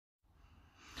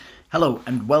Hello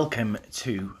and welcome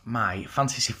to my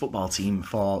fantasy football team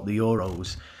for the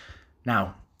Euros.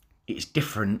 Now, it's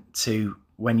different to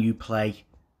when you play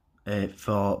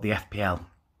for the FPL.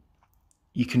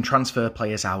 You can transfer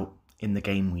players out in the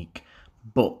game week,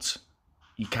 but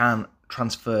you can't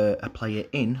transfer a player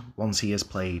in once he has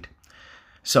played.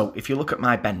 So if you look at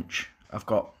my bench, I've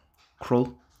got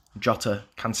Krul, Jota,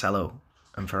 Cancelo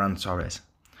and Ferran Torres.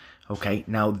 Okay,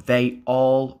 now they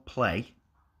all play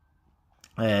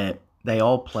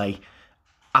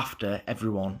after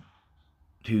everyone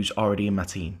who's already in my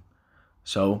team.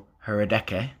 So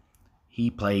Heredeke,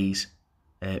 he plays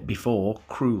before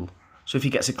Krul. So if he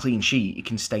gets a clean sheet, he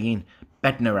can stay in.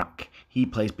 Bednarak, he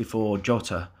plays before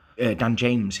Jota. Dan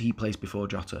James, he plays before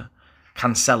Jota.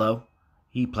 Cancelo,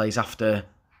 he plays after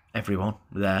everyone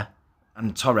there.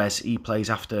 And Torres, he plays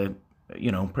after,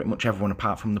 pretty much everyone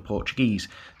apart from the Portuguese.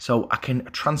 So I can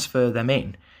transfer them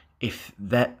in if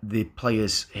the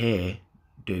players here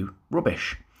do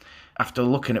rubbish. After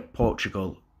looking at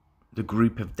Portugal, the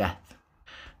group of death.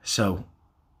 So,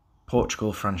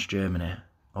 Portugal, France, Germany.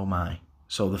 Oh my.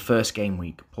 So the first game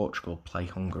week, Portugal play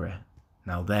Hungary.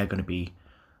 Now they're going to be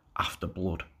after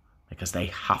blood because they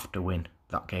have to win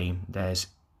that game. There's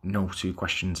no two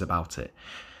questions about it.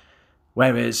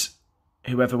 Whereas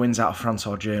whoever wins out of France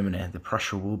or Germany, the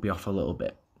pressure will be off a little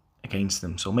bit against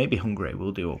them. So maybe Hungary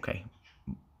will do okay.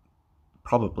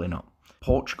 Probably not.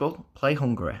 Portugal play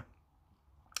Hungary.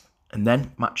 And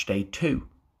then match day 2.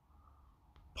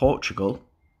 Portugal,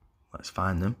 let's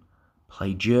find them,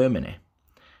 play Germany.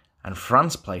 And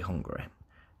France play Hungary.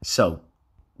 So,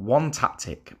 one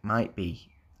tactic might be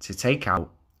to take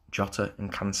out Jota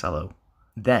and Cancelo.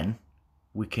 Then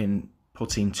we can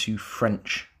put in 2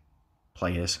 French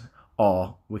players,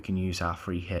 or we can use our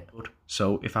free hit.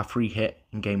 So if I free hit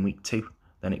in game week 2,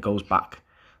 then it goes back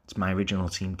to my original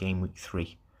team game week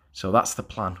 3. So that's the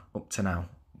plan up to now.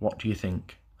 What do you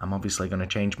think? I'm obviously going to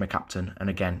change my captain. And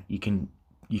again,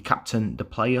 you captain the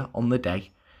player on the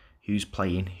day who's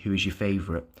playing, who is your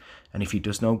favourite. And if he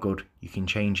does no good, you can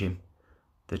change him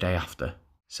the day after.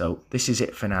 So this is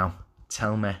it for now.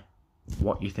 Tell me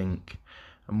what you think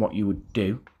and what you would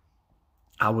do.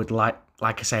 I would like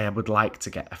to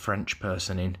get a French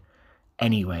person in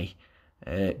anyway,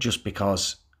 just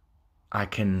because I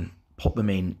can put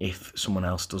them in if someone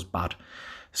else does bad.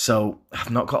 So I've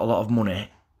not got a lot of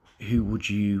money. Who would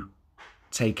you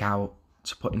take out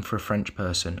to put in for a French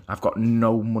person? I've got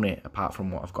no money apart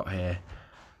from what I've got here.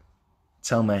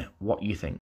 Tell me what you think.